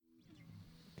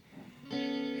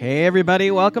Hey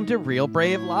everybody, welcome to Real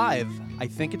Brave Live. I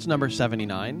think it's number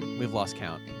 79. We've lost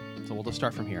count. So we'll just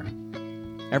start from here.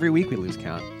 Every week we lose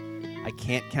count. I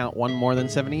can't count one more than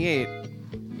 78.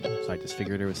 So I just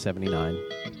figured it was 79.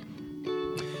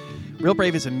 Real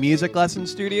Brave is a music lesson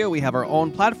studio. We have our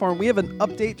own platform. We have an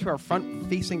update to our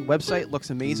front-facing website. Looks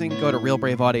amazing. Go to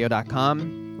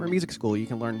realbraveaudio.com. We're a music school. You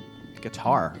can learn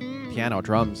guitar, piano,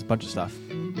 drums, a bunch of stuff.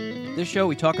 This show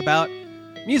we talk about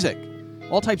music.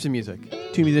 All types of music.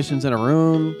 Two musicians in a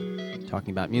room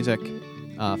talking about music.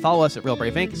 Follow us at Real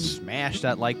Brave Inc. Smash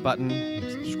that like button.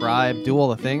 Subscribe. Do all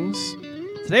the things.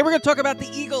 Today we're going to talk about the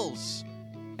Eagles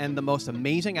and the most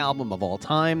amazing album of all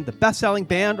time, the best-selling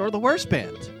band or the worst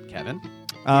band. Kevin,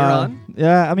 you're on.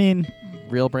 Yeah, I mean...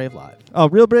 Real Brave Live. Oh,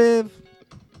 Real Brave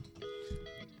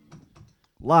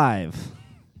Live.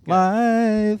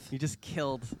 Live. You just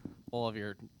killed all of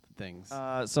your things.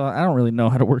 So I don't really know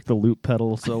how to work the loop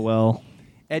pedal so well.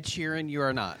 Ed Sheeran, you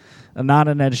are not. I'm not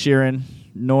an Ed Sheeran,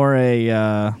 nor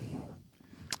a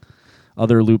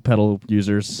other loop pedal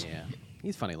users. Yeah,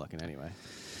 he's funny looking anyway.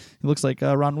 He looks like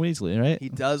Ron Weasley, right? He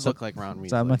does look like Ron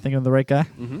Weasley. Am I thinking of the right guy?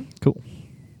 Mm-hmm. Cool.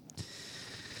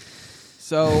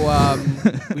 So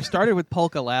we started with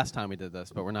Polka last time we did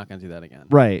this, but we're not going to do that again.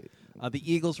 Right.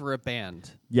 The Eagles were a band.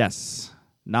 Yes.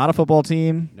 Not a football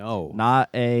team. No. Not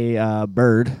a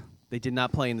bird. They did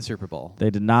not play in the Super Bowl. They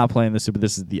did not play in the Super Bowl.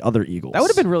 This is the other Eagles. That would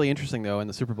have been really interesting, though, in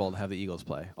the Super Bowl to have the Eagles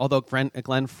play. Although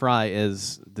Glenn Fry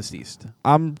is deceased.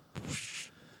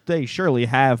 They surely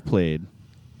have played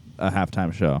a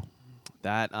halftime show.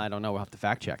 That, I don't know. We'll have to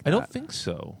fact check that. I don't think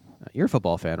so. You're a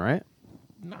football fan, right?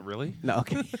 Not really. No,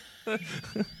 okay.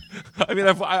 I mean,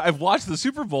 I've watched the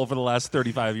Super Bowl for the last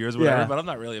 35 years, or whatever, Yeah. but I'm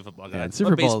not really a football guy. Yeah,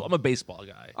 Super Bowl. I'm a baseball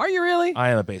guy. Are you really? I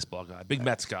am a baseball guy. Big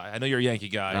Mets guy. I know you're a Yankee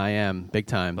guy. I am, big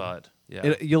time. But,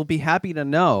 yeah. You'll be happy to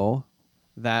know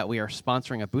that we are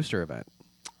sponsoring a booster event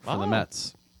for the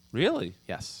Mets. Really?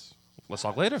 Yes. Let's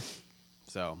talk later.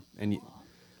 So, and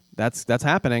that's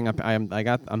happening.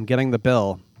 I'm getting the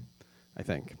bill, I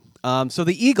think. So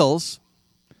the Eagles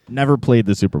Never played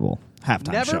the Super Bowl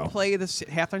halftime show. never play the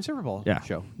halftime Super Bowl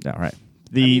show. Yeah, right.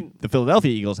 The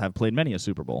Philadelphia Eagles have played many a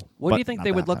Super Bowl. What do you think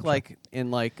they would look like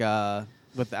in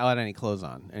without any clothes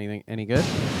on? Anything any good?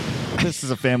 This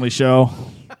is a family show.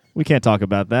 We can't talk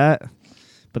about that.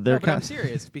 But they're No, but I'm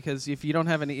serious because if you don't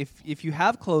have any, if you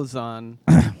have clothes on,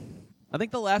 I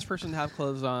think the last person to have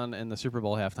clothes on in the Super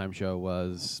Bowl halftime show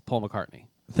was Paul McCartney.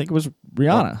 I think it was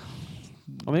Rihanna.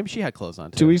 Oh, maybe she had clothes on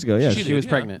too. 2 weeks ago, yeah. She was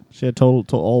pregnant. She had total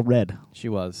all red. She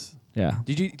was. Yeah.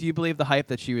 Do you believe the hype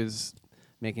that she was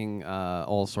making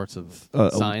all sorts of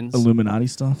signs? Illuminati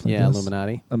stuff? Yeah,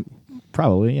 Illuminati.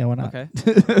 Probably, yeah, why not?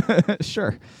 Okay.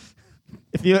 Sure.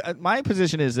 If my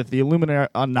position is if the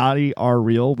Illuminati are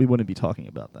real, we wouldn't be talking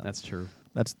about that. That's true.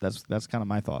 That's kind of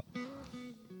my thought.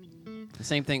 The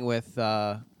same thing with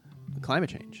climate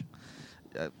change.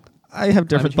 I have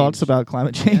different thoughts change. about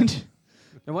climate change.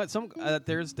 And what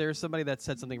there's somebody that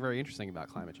said something very interesting about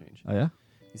climate change. Oh yeah?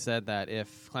 He said that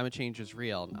if climate change is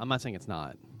real, I'm not saying it's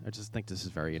not. I just think this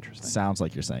is very interesting. Sounds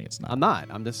like you're saying it's not. I'm not.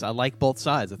 I like both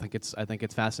sides. I think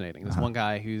it's fascinating. There's one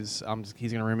guy who's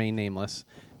he's going to remain nameless,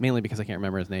 mainly because I can't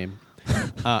remember his name.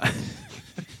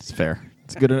 It's fair.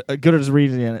 It's good as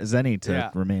reason as any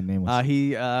to remain nameless.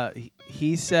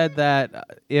 He said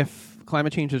that if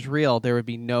climate change is real, there would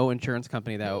be no insurance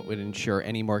company that would insure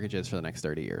any mortgages for the next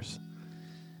 30 years.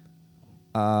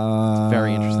 It's a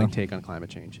very interesting take on climate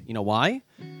change. You know why?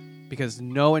 Because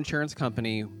no insurance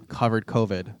company covered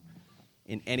COVID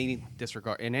in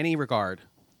any regard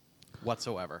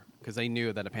whatsoever, because they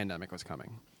knew that a pandemic was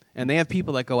coming. And they have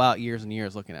people that go out years and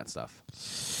years looking at stuff.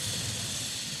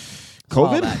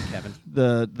 COVID? That, Kevin.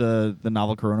 The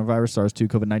novel coronavirus, SARS-2,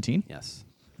 COVID-19? Yes.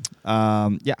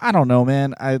 Yeah, I don't know,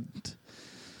 man. I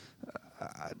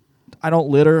don't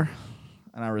litter,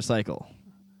 and I recycle.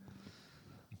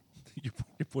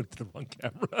 You're pointing to the wrong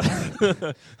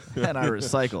camera. And I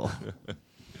recycle.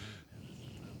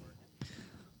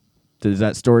 Is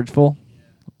that storage full?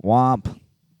 Womp.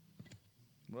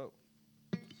 Whoa.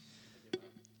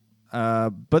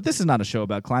 But this is not a show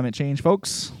about climate change,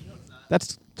 folks.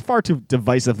 That's far too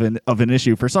divisive of an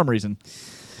issue for some reason.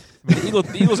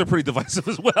 The Eagles are pretty divisive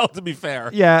as well, to be fair.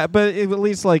 Yeah, but at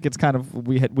least it's kind of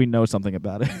we know something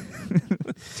about it.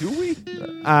 Do we?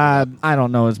 I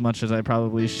don't know as much as I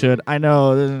probably should. I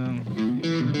know.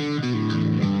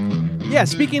 Yeah,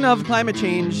 speaking of climate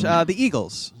change, the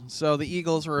Eagles. So the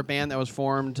Eagles were a band that was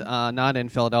formed not in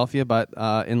Philadelphia, but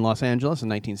in Los Angeles in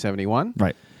 1971.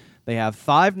 Right. They have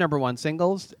 5 number 1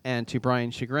 singles, and to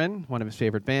Brian's chagrin, one of his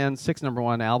favorite bands, 6 number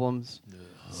 1 albums.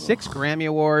 6 Grammy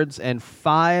Awards, and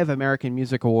 5 American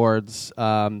Music Awards.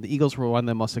 The Eagles were one of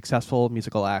the most successful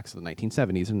musical acts of the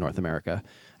 1970s in North America.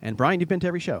 And Brian, you've been to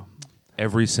every show.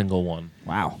 Every single one.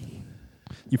 Wow.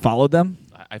 You followed them?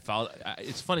 I followed.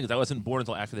 It's funny because I wasn't born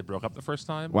until after they broke up the first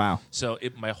time. Wow. So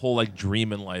my whole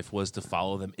dream in life was to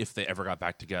follow them if they ever got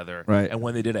back together. Right. And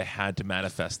when they did, I had to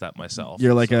manifest that myself.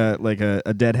 You're like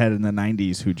a deadhead in the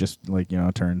 90s who just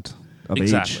turned of age.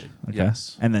 Exactly. Okay.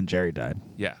 Yes. And then Jerry died.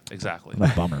 Yeah. Exactly.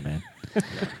 What a bummer,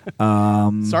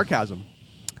 man. Sarcasm.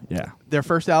 Yeah. Their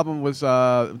first album was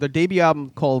their debut album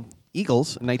called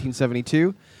Eagles in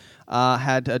 1972.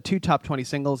 Had 2 top 20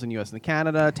 singles in U.S. and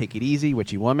Canada. Take It Easy,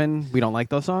 Witchy Woman. We don't like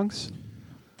those songs.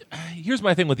 Here's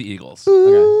my thing with the Eagles.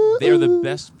 Okay. They are the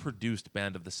best produced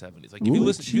band of the 70s. Like if you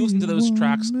listen to those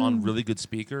tracks on really good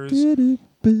speakers,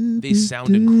 they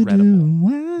sound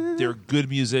incredible. They're good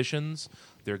musicians.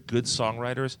 They're good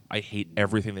songwriters. I hate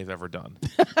everything they've ever done.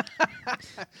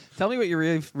 Tell me what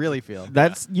you really feel.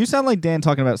 You sound like Dan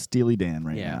talking about Steely Dan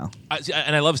right Yeah. now.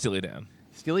 And I love Steely Dan.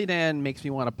 Steely Dan makes me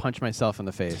want to punch myself in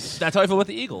the face. That's how I feel with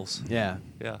the Eagles. Yeah.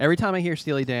 Yeah. Every time I hear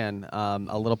Steely Dan,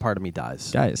 a little part of me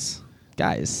dies.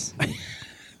 Guys.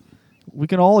 We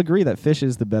can all agree that Fish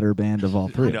is the better band of all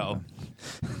three. I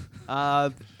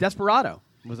know. Desperado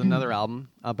was another album,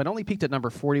 but only peaked at number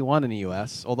 41 in the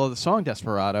U.S., although the song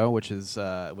Desperado, which was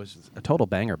a total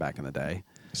banger back in the day.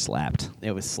 Slapped.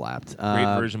 It was slapped. Great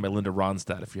version by Linda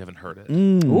Ronstadt if you haven't heard it.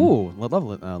 Ooh, I love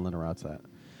Linda Ronstadt.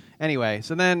 Anyway,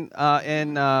 so then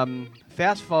in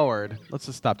fast forward, let's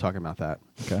just stop talking about that.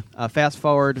 Okay. Fast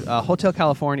forward, Hotel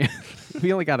California.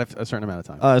 We only got a certain amount of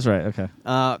time. Oh, that's right. Okay.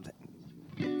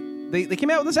 They came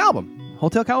out with this album,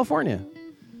 Hotel California,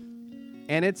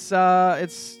 and it's got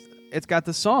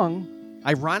the song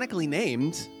ironically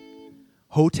named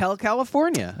Hotel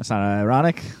California. That's not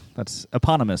ironic. That's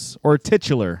eponymous or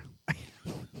titular.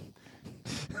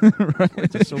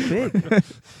 It's just so big.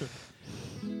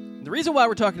 The reason why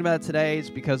we're talking about it today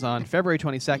is because on February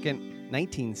 22nd,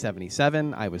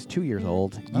 1977, I was 2 years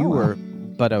old. You were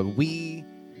but a wee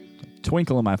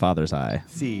Twinkle in my father's eye.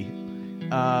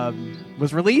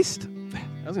 was released.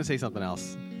 I was going to say something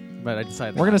else, but I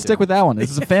decided We're going to stick with that one.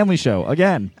 This is a family show.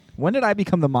 Again, when did I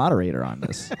become the moderator on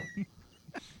this?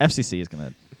 FCC is going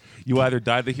to... You either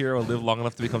die the hero or live long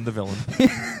enough to become the villain.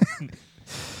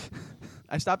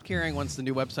 I stopped caring once the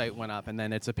new website went up, and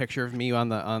then it's a picture of me on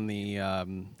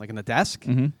the like in the desk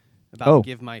about to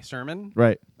give my sermon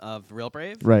of Real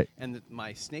Brave, and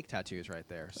my snake tattoo is right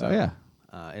there. So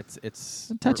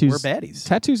it's tattoos. We're baddies.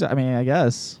 Tattoos. I mean, I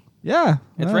guess. Yeah,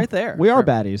 it's right there. We are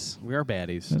baddies. We are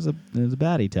baddies. There's a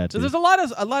baddie tattoo. So there's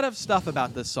a lot of stuff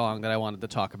about this song that I wanted to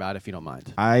talk about, if you don't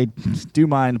mind. I do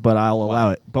mind, but I'll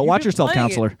allow it. But watch yourself,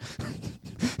 counselor.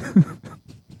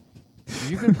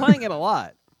 You've been playing it a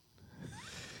lot.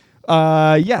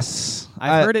 Yes.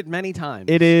 I've heard it many times.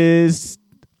 It is...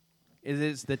 It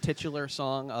is the titular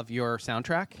song of your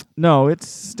soundtrack? No, it's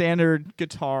standard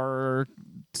guitar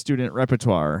student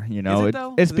repertoire. You know, Is it,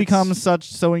 though? It's become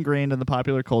so ingrained in the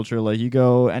popular culture. Like, you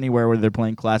go anywhere where they're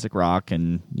playing classic rock,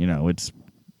 and it's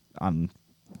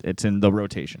in the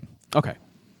rotation. Okay.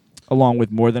 Along with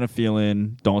More Than a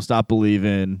Feeling, Don't Stop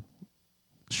Believin',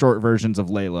 short versions of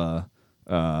Layla,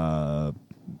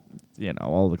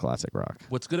 all the classic rock.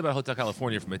 What's good about Hotel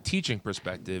California from a teaching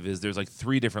perspective is there's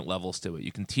 3 different levels to it.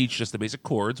 You can teach just the basic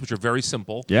chords, which are very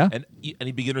simple. Yeah. And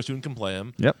any beginner student can play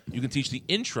them. Yep. You can teach the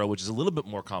intro, which is a little bit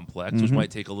more complex, which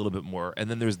might take a little bit more. And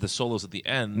then there's the solos at the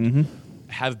end,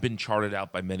 have been charted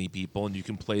out by many people, and you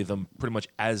can play them pretty much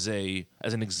as an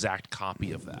exact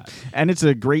copy of that. And it's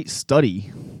a great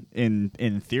study in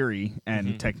theory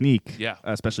and technique,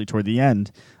 especially toward the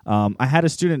end. I had a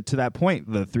student to that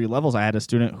point, the 3 levels. I had a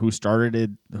student who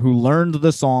learned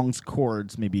the song's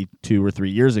chords maybe 2 or 3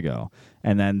 years ago,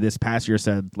 and then this past year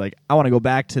said, I want to go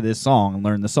back to this song and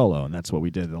learn the solo, and that's what we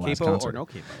did at the last Capo concert. or no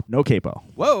capo? No capo.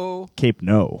 Whoa. Cape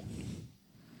no.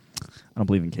 I don't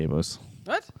believe in capos.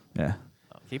 What? Yeah.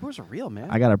 Capos are real, man.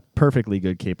 I got a perfectly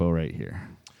good capo right here.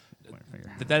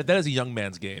 That is a young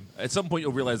man's game. At some point,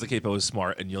 you'll realize the capo is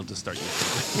smart, and you'll just start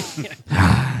using it.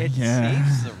 It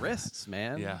saves the wrists,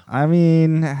 man. Yeah. I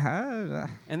mean...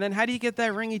 And then how do you get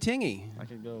that ringy-tingy? I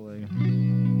could go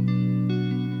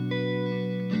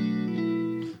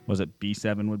Was it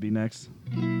B7 would be next?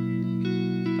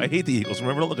 I hate the Eagles.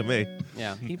 Remember, don't look at me.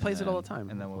 Yeah, he plays it all the time.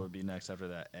 And then what would be next after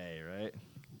that? A, right?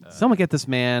 Someone get this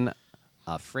man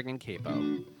a friggin'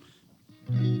 capo.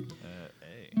 A.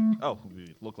 Oh,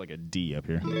 we look like a D up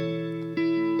here.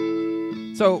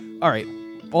 So, all right.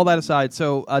 All that aside,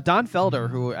 so Don Felder,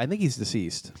 who I think he's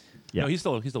deceased. Yeah. No, he's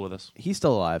still with us. He's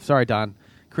still alive. Sorry, Don.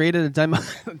 created a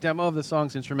demo of the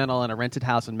song's instrumental in a rented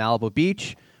house in Malibu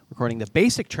Beach, recording the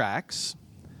basic tracks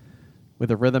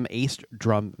with a rhythm aced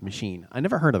drum machine. I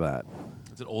never heard of that.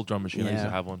 It's an old drum machine. I used to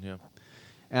have one,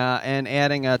 and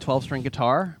adding a 12-string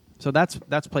guitar. So that's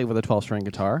played with a 12-string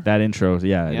guitar. That intro, it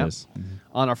is. Mm-hmm.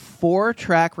 On a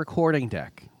 4-track recording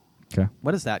deck. Okay.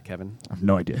 What is that, Kevin? I have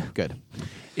no idea. Good.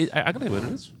 I can tell you what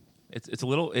it is. It's a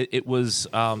little. It was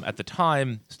at the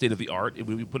time state of the art.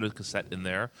 We put a cassette in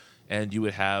there, and you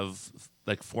would have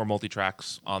like 4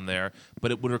 multi-tracks on there, but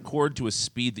it would record to a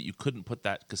speed that you couldn't put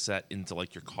that cassette into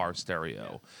like your car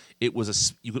stereo. It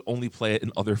was you could only play it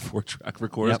in other 4-track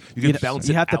recorders. Yep. You could bounce it.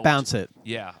 You have out. to bounce it.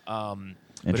 Yeah.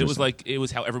 But it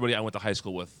was how everybody I went to high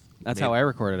school with. That's how I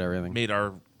recorded everything. Made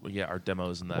our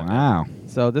demos and that. Wow.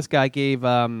 So this guy gave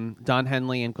Don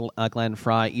Henley and Glenn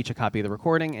Fry each a copy of the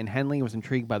recording, and Henley was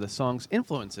intrigued by the song's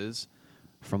influences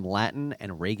from Latin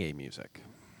and reggae music.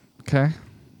 Okay.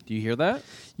 Do you hear that?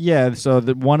 Yeah, so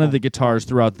one of the guitars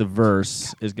throughout the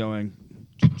verse is going...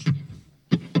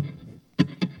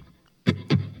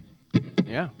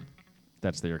 Yeah.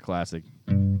 That's their classic.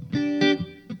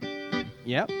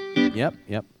 Yep.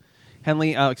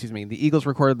 Henley, the Eagles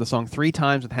recorded the song 3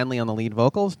 times with Henley on the lead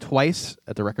vocals, twice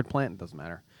at the record plant. It doesn't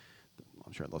matter.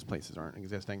 I'm sure those places aren't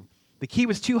existing. The key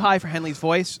was too high for Henley's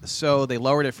voice, so they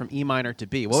lowered it from E minor to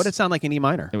B. What would it sound like in E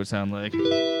minor? It would sound like...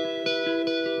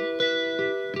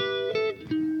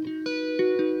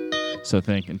 So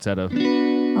think, instead of...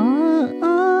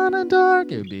 on a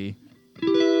dark, it would be...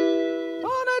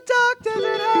 On a dark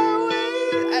desert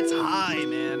highway. That's high,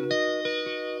 man.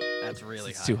 That's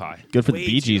really high. It's too high. Good for Way the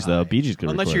Bee Gees, though. Bee Gees could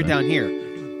Unless record you're that. down here.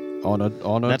 On a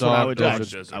That's what I would do.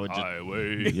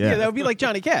 Highway. Yeah, that would be like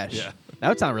Johnny Cash. Yeah. That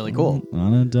would sound really cool.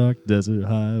 On a dark desert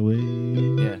highway.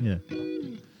 Yeah.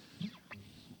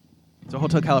 So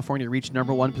Hotel California reached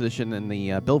 #1 position in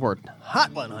the Billboard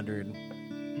Hot 100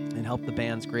 and helped the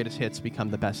band's greatest hits become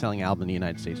the best-selling album in the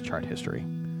United States chart history.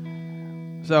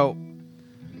 So,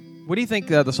 what do you think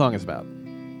the song is about?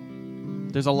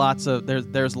 There's lots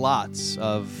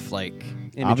of like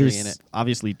imagery in it.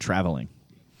 Obviously, traveling.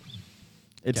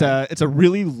 It's a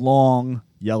really long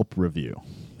Yelp review.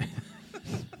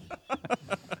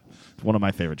 It's one of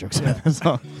my favorite jokes about the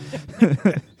song.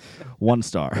 1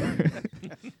 star.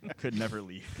 Could never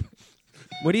leave.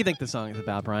 What do you think the song is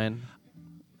about, Brian?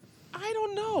 I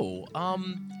don't know.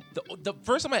 The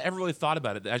first time I ever really thought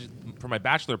about it, for my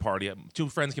bachelor party, 2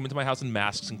 friends came into my house in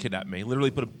masks and kidnapped me.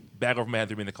 Literally put a bag over my head,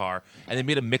 threw me in the car, and they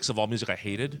made a mix of all music I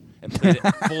hated and played it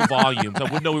at full volume, so I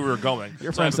wouldn't know where we were going.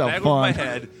 Your so I had friends a have bag fun. over my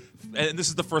head, and this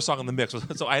is the first song on the mix.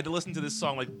 So I had to listen to this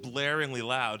song like blaringly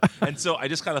loud, and so I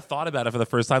just kind of thought about it for the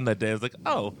first time that day. I was like,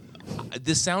 oh,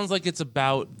 this sounds like it's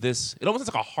about this. It almost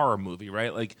sounds like a horror movie,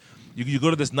 right? Like. You go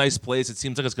to this nice place. It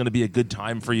seems like it's going to be a good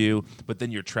time for you, but then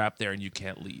you're trapped there and you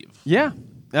can't leave. Yeah,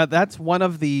 that's one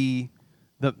of the.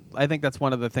 I think that's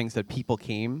one of the things that people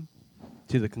came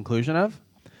to the conclusion of.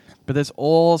 But there's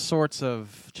all sorts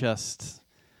of just,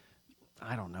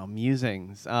 I don't know,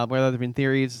 musings. Where there have been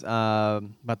theories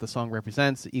about the song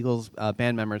represents. The Eagles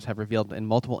band members have revealed in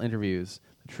multiple interviews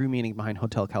the true meaning behind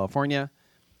Hotel California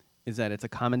is that it's a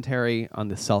commentary on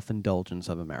the self-indulgence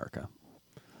of America.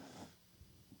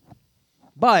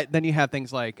 But then you have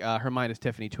things like Her Mind is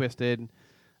Tiffany Twisted,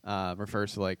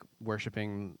 refers to like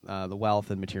worshiping the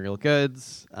wealth and material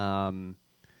goods. Then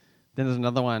there's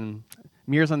another one,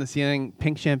 Mirrors on the Ceiling,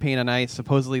 Pink Champagne on Ice,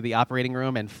 supposedly the operating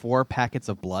room, and 4 packets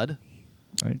of blood.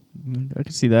 I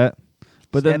can see that.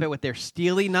 But Stab then it with their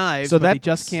steely knives, so but they that's-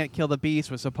 just can't kill the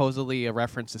beast was supposedly a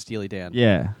reference to Steely Dan.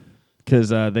 Yeah, because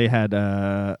they had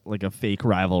like a fake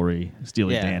rivalry,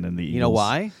 Steely Dan and the Eagles. You know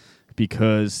why?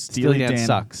 Because Steely Dan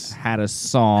sucks. had a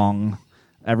song,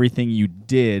 Everything You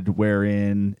Did,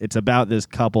 wherein it's about this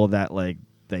couple that like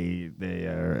they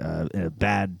are in a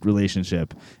bad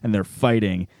relationship and they're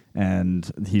fighting,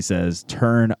 and he says,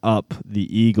 "Turn up the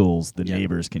Eagles, the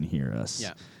neighbors can hear us."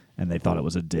 Yeah. And they thought it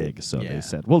was a dig, so they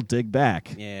said, "We'll dig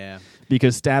back." Yeah.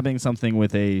 Because stabbing something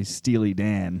with a Steely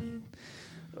Dan.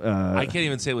 I can't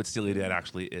even say what Steely Dan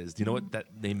actually is. Do you know what that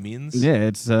name means? Yeah,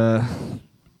 it's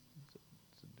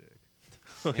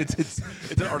it's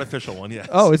an artificial one, yes.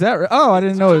 Oh, is that? I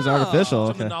didn't know it was artificial.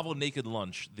 It's from Okay. the novel Naked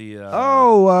Lunch.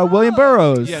 William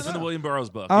Burroughs. Yeah, it's in the William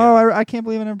Burroughs book. Oh, yeah. I can't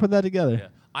believe I never put that together. Yeah.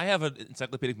 I have an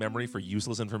encyclopedic memory for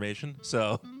useless information,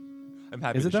 so I'm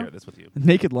happy Is to it though? share this with you.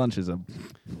 Naked Lunch is a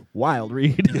wild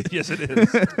read. Yes, it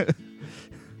is.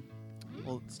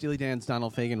 Well, Steely Dan's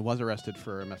Donald Fagen was arrested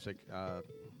for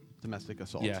domestic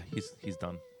assault. Yeah, he's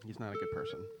done. He's not a good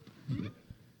person.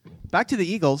 Back to the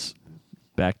Eagles.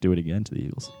 Back, do it again to the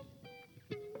Eagles.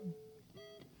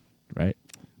 Right?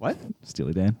 What?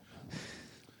 Steely Dan.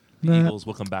 The Eagles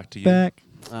will come back to you. Back.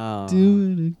 Oh, Do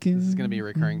it again. this is going to be a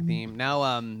recurring theme.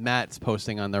 Now Matt's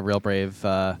posting on the Real Brave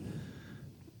site.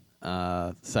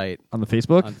 On the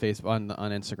Facebook? On Facebook,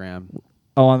 on Instagram.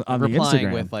 Oh, on the replying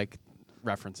Instagram. with like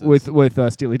references.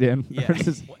 With Steely Dan. Yeah.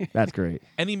 references. That's great.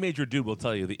 Any major dude will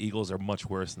tell you the Eagles are much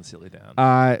worse than Steely Dan.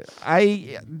 I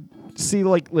see.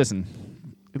 Like, listen,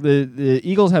 the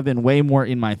Eagles have been way more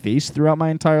in my face throughout my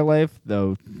entire life,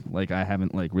 though. Like, I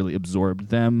haven't like really absorbed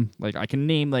them. Like, I can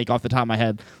name like off the top of my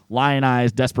head, Lion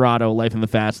Eyes, Desperado, Life in the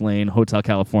Fast Lane, Hotel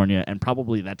California, and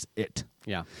probably that's it.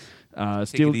 Yeah.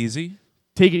 Take it easy.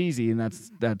 Take it easy, and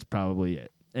that's probably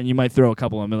it. And you might throw a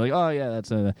couple of them and be like, oh, yeah, that's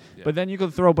a... Yeah. But then you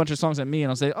could throw a bunch of songs at me, and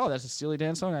I'll say, oh, that's a Steely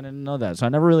Dan song? I didn't know that. So I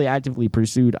never really actively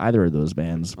pursued either of those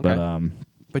bands. Okay.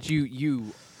 But you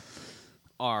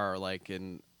are like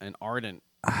an ardent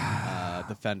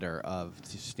defender of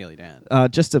Steely Dan.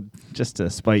 Just to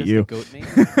spite just you. To goat me?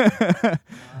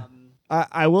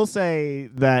 I will say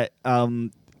that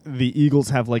the Eagles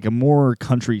have like a more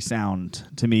country sound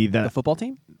to me. That the football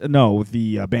team? No,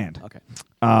 the band. Okay.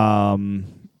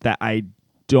 That I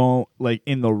don't like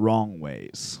in the wrong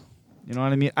ways. You know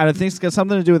what I mean? I think it's got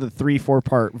something to do with the 3-4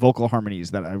 part vocal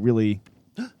harmonies that I really...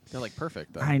 They're like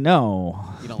perfect, though. I know.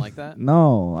 You don't like that?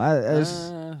 No.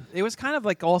 It was kind of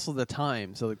like also the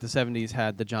time. So like the 70s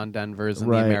had the John Denvers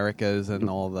and Right. the Americas and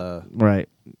all the... Right.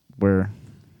 Where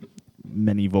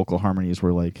many vocal harmonies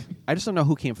were like... I just don't know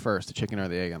who came first, the chicken or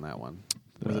the egg on that one.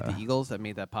 Was it the Eagles that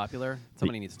made that popular?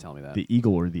 Somebody needs to tell me that. The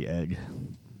eagle or the egg.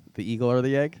 The eagle or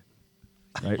the egg?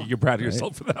 Right? You're proud of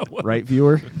yourself for that one. Right,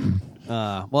 viewer?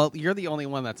 Well, you're the only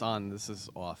one that's on. This is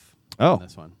off. Oh. On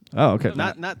this one. Oh, okay.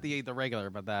 Not the regular,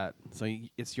 but that. So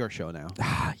it's your show now.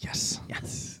 Ah, yes.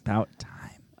 Yes. About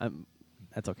time.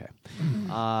 That's okay.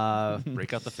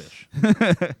 Break out the fish.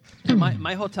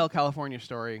 my Hotel California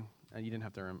story. You didn't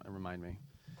have to remind me.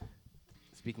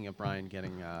 Speaking of Brian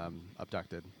getting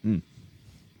abducted,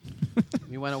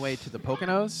 we went away to the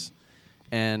Poconos,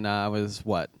 and I was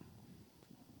what?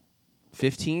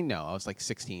 15? No, I was like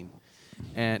 16.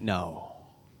 And no,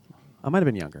 I might have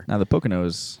been younger. Now the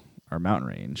Poconos are mountain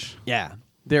range. Yeah,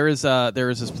 there is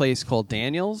this place called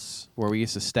Daniel's where we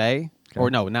used to stay. Okay.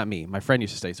 Or no, not me. My friend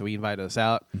used to stay, so he invited us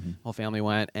out. Whole family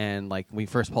went, and like we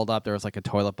first pulled up, there was like a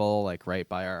toilet bowl like right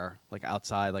by our like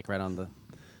outside, like right on the.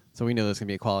 So we knew it was gonna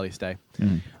be a quality stay.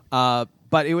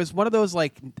 But it was one of those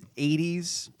like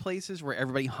 80s places where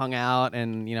everybody hung out,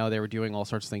 and you know they were doing all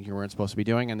sorts of things you weren't supposed to be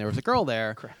doing. And there was a girl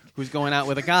there who was going out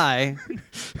with a guy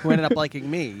who ended up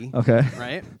liking me. Okay.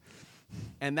 Right.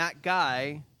 And that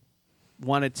guy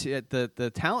wanted to at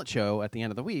the talent show at the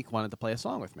end of the week wanted to play a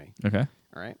song with me. Okay.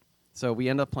 All right. So we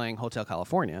ended up playing Hotel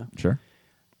California. Sure.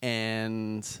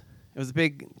 And it was a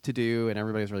big to do, and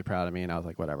everybody was really proud of me, and I was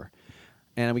like, whatever.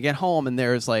 And we get home, and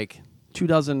there's like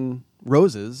 24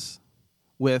 roses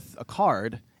with a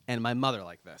card, and my mother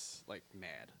like this, like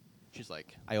mad. She's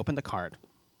like, I opened the card.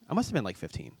 I must have been like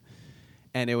 15.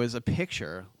 And it was a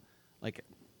picture, like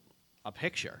a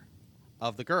picture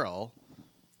of the girl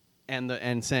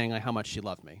and saying like how much she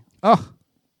loved me. Oh.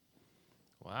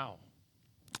 Wow.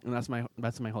 And that's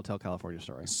my Hotel California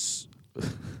story.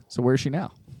 So where is she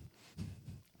now?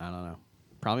 I don't know.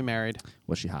 Probably married.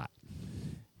 Was she hot?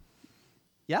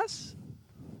 Yes.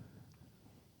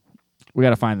 We got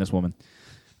to find this woman.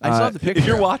 I still have the picture. If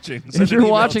you're watching, send if an you're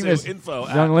email watching to this, info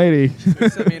young lady.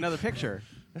 Send me another picture.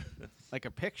 Like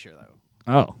a picture,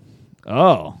 though.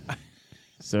 Oh.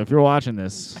 So if you're watching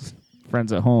this,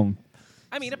 friends at home,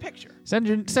 I mean a picture. Send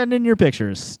in your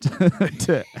pictures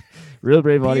to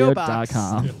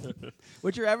realbraveaudio.com.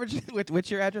 What's your average?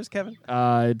 What's your address, Kevin?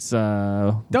 It's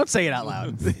Don't say it out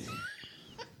loud.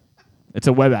 It's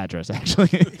a web address,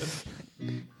 actually.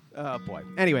 Oh boy.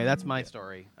 Anyway, that's my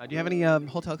story. Do you have any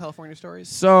Hotel California stories?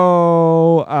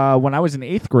 So when I was in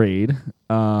 8th grade,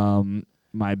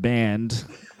 my band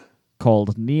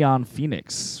called Neon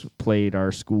Phoenix played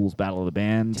our school's Battle of the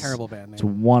Bands. Terrible band name. It's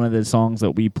one of the songs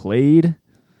that we played,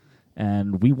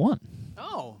 and we won.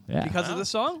 Oh, yeah. Because of this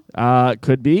song?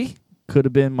 Could be. Could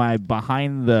have been my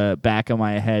behind the back of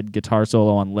my head guitar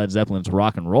solo on Led Zeppelin's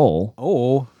Rock and Roll.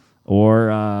 Oh. Or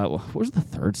what was the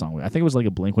third song? I think it was like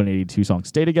a Blink-182 song.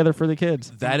 Stay Together for the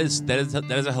Kids. That is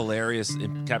a hilarious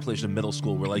encapsulation of middle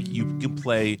school where like you can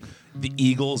play the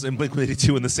Eagles and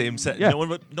Blink-182 in the same set. Yeah.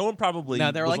 No one probably.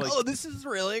 No, they were like, oh, this is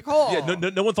really cool. Yeah,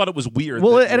 no one thought it was weird.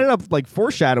 Well, it ended up like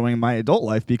foreshadowing my adult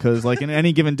life because like in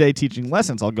any given day teaching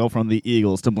lessons, I'll go from the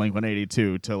Eagles to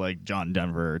Blink-182 to like John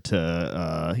Denver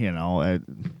to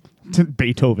to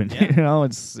Beethoven. Yeah. You know,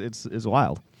 it's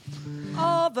wild.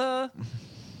 All the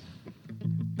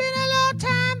been a long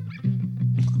time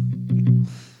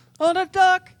on a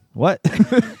duck. What?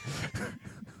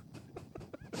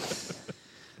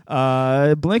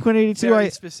 Blink-182. Very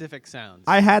specific sounds.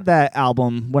 I had that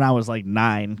album when I was like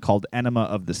 9, called "Enema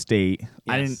of the State."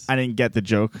 Yes. I didn't get the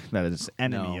joke that it's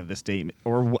enemy of the state,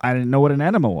 or I didn't know what an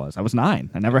enema was. I was 9.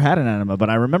 I never had an enema, but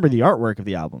I remember the artwork of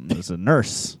the album. It was a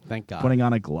nurse, Thank God, putting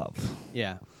on a glove.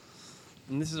 Yeah,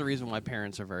 and this is a reason why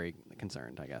parents are very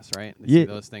concerned, I guess. Right? They Yeah. see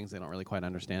those things, they don't really quite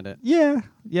understand it. Yeah.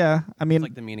 I mean, It's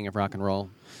like the meaning of rock and roll.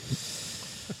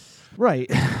 right.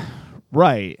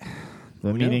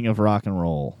 The meaning of rock and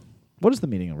roll. What is the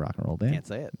meaning of rock and roll, Dan? Can't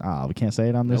say it. We can't say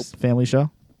it on this family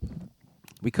show?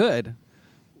 We could.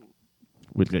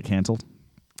 We'd get canceled.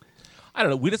 I don't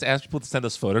know. We just asked people to send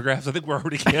us photographs. I think we're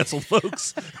already canceled,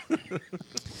 folks.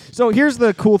 So here's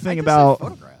the cool thing I just about said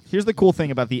photographs. here's the cool thing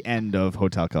about the end of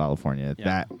Hotel California.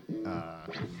 Yeah.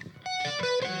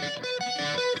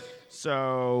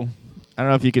 So I don't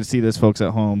know if you can see this, folks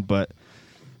at home, but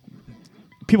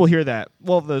people hear that.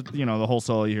 Well, the whole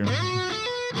solo you hear,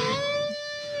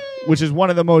 which is one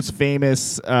of the most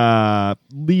famous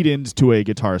lead-ins to a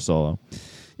guitar solo.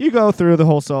 You go through the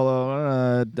whole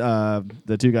solo.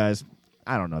 The two guys,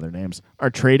 I don't know their names, are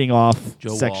trading off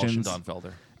Joe sections. Walsh and Don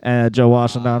Felder. Joe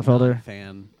Walsh and Don Felder.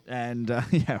 Fan. And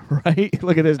yeah, right.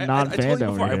 Look at this I non-fan told you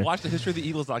over before, here. I watched the History of the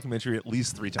Eagles documentary at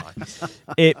least 3 times.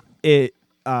 It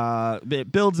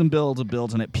builds and builds and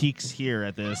builds, and it peaks here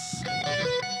at this.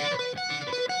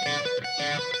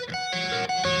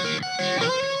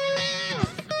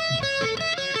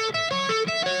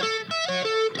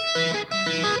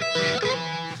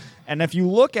 And if you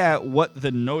look at what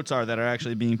the notes are that are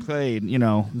actually being played,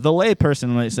 the lay person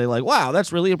might say, like, wow,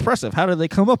 that's really impressive. How did they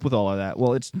come up with all of that?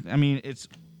 Well, it's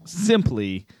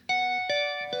simply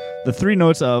the 3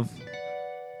 notes of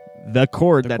the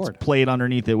chord that's played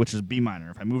underneath it, which is B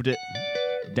minor. If I moved it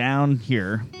down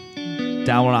here,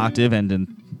 down 1 octave, and then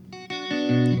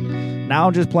now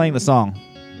I'm just playing the song.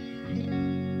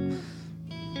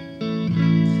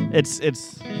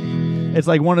 It's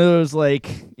like one of those,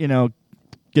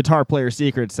 guitar player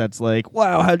secrets that's like,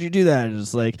 wow, how'd you do that? And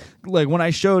it's like when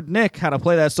I showed Nick how to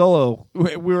play that solo,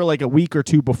 we were like a week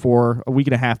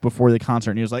and a half before the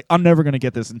concert, and he was like, I'm never going to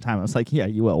get this in time. I was like, yeah,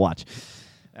 you will, watch.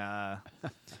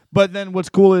 But then what's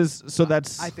cool is, so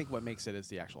that's... I think what makes it is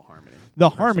the actual harmony. The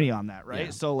harmony on that, right?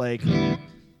 Yeah. So,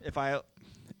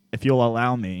 if you'll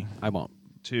allow me... I won't.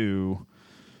 ...to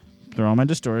throw on my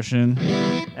distortion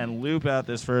and loop out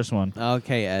this first one.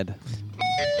 Okay, Ed.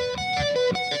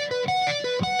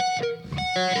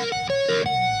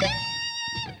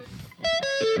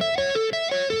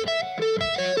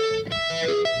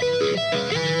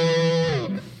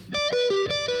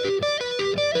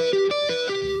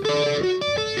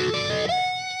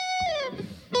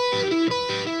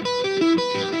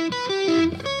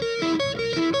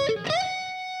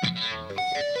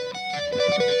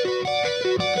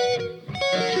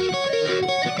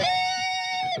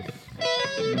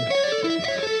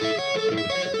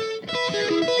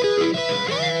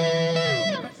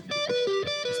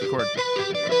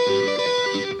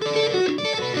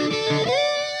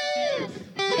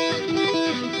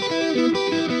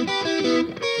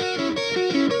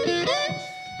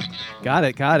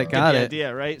 Got it. Get the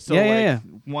idea, right? So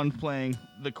one playing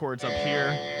the chords up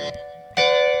here,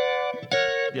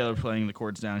 the other playing the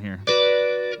chords down here.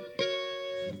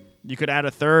 You could add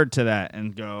a third to that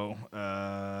and go.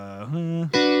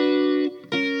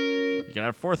 You could add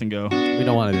a fourth and go. We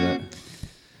don't want to do that.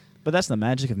 But that's the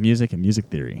magic of music and music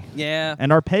theory. Yeah.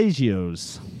 And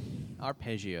arpeggios.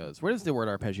 Arpeggios. Where does the word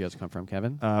arpeggios come from,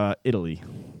 Kevin? Italy.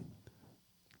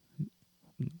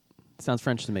 Sounds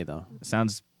French to me, though.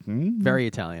 Sounds very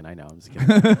Italian. I know. I'm just kidding.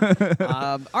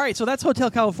 All right, so that's Hotel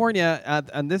California.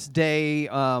 On this day,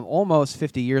 almost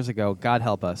 50 years ago, God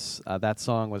help us, that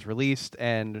song was released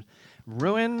and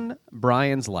ruined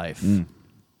Brian's life.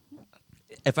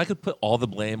 If I could put all the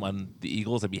blame on the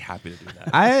Eagles, I'd be happy to do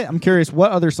that. I'm curious, what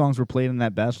other songs were played in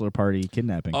that bachelor party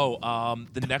kidnapping?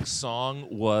 The next song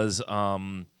was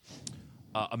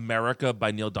America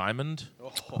by Neil Diamond.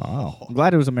 Oh, I'm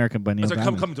glad it was America by Neil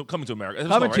Diamond. Coming to America.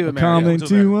 Coming to America. Coming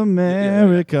to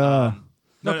America.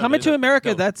 No, Coming to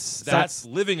America, that's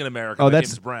Living in America. Oh, by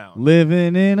that's James Brown.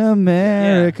 Living in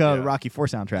America. Yeah. The Rocky IV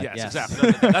soundtrack. Yes,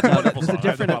 exactly. That's a wonderful song.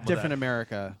 It's a different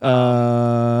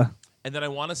America. And then I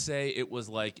want to say it was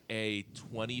like a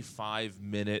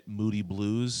 25-minute Moody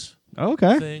Blues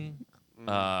thing.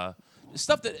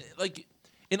 Stuff that, like,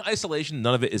 in isolation,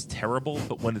 none of it is terrible,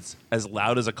 but when it's as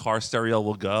loud as a car stereo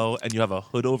will go and you have a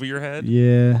hood over your head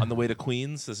on the way to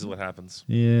Queens, this is what happens.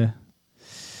 Yeah.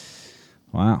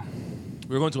 Wow.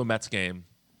 We were going to a Mets game,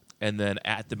 and then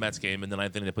at the Mets game, and then I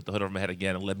think they put the hood over my head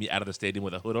again and led me out of the stadium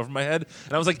with a hood over my head.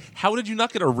 And I was like, how did you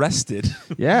not get arrested?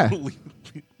 Yeah.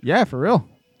 Yeah, for real.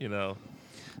 You know.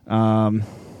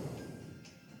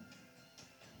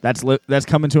 That's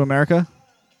Coming to America.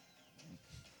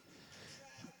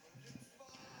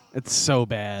 It's so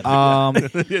bad.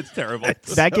 It's terrible.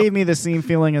 That gave me the same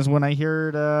feeling as when I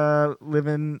heard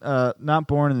not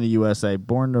Born in the USA,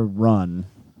 Born to Run.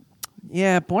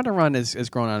 Yeah, Born to Run has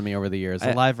grown on me over the years.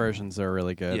 The live versions are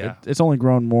really good. Yeah. It's only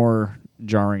grown more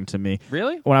jarring to me.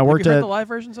 Really? When I worked have you heard at the live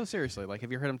versions? Oh, seriously. Like,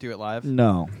 have you heard him do it live?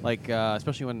 No. Like,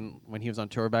 especially when he was on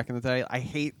tour back in the day. I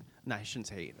shouldn't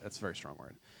say hate. That's a very strong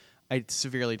word. I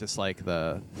severely dislike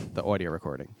the audio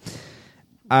recording.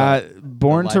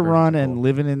 Born to Run and cool.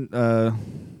 Living in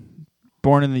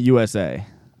Born in the USA.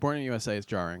 Born in the USA is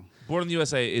jarring. Born in the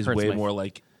USA is Hurts way my- more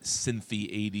like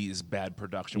synthy 80s bad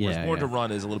production, whereas Yeah, Born to yeah.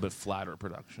 Run is a little bit flatter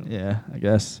production. Yeah, I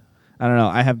guess. I don't know.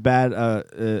 I have bad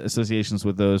associations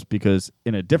with those because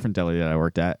in a different deli that I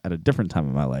worked at a different time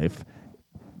in my life,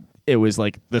 it was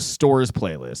like the store's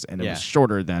playlist, and it was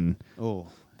shorter than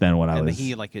what I was. And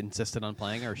he like insisted on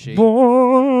playing, or she?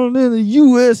 Born in the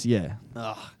U.S. Yeah.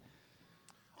 Ugh.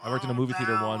 I worked in a movie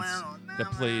theater once that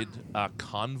played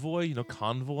Convoy. You know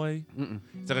Convoy?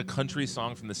 It's like a country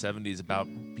song from the 70s about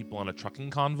people on a trucking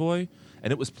convoy.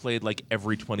 And it was played like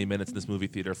every 20 minutes in this movie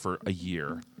theater for a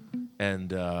year.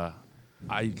 And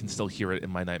I can still hear it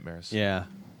in my nightmares. Yeah.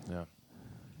 Yeah.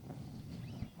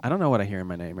 I don't know what I hear in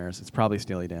my nightmares. It's probably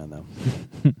Steely Dan, though.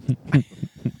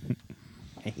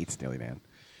 I hate Steely Dan.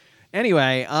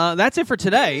 Anyway, that's it for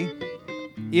today.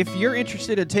 If you're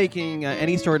interested in taking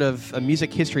any sort of a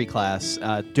music history class,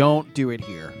 don't do it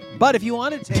here. But if you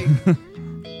want to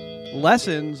take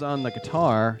lessons on the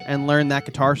guitar and learn that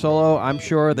guitar solo, I'm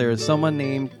sure there's someone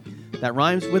named that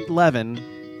rhymes with Levin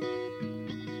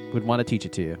would want to teach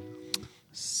it to you.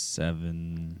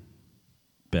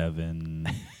 Bevan.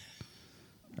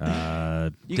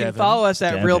 You can follow us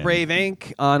at Real Brave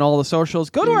Inc. on all the socials.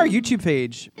 Go to our YouTube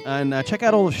page and check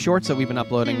out all the shorts that we've been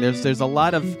uploading. There's a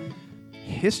lot of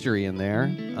history in there.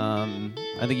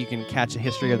 I think you can catch the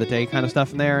history of the day kind of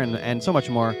stuff in there and so much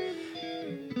more.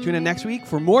 Tune in next week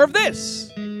for more of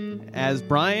this as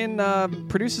Brian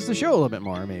produces the show a little bit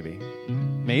more, maybe.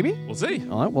 Maybe? We'll see.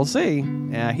 All right, we'll see.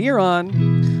 Here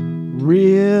on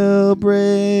Real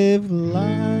Brave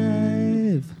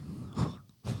Live.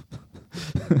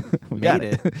 We Made got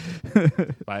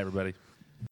it. Bye, everybody.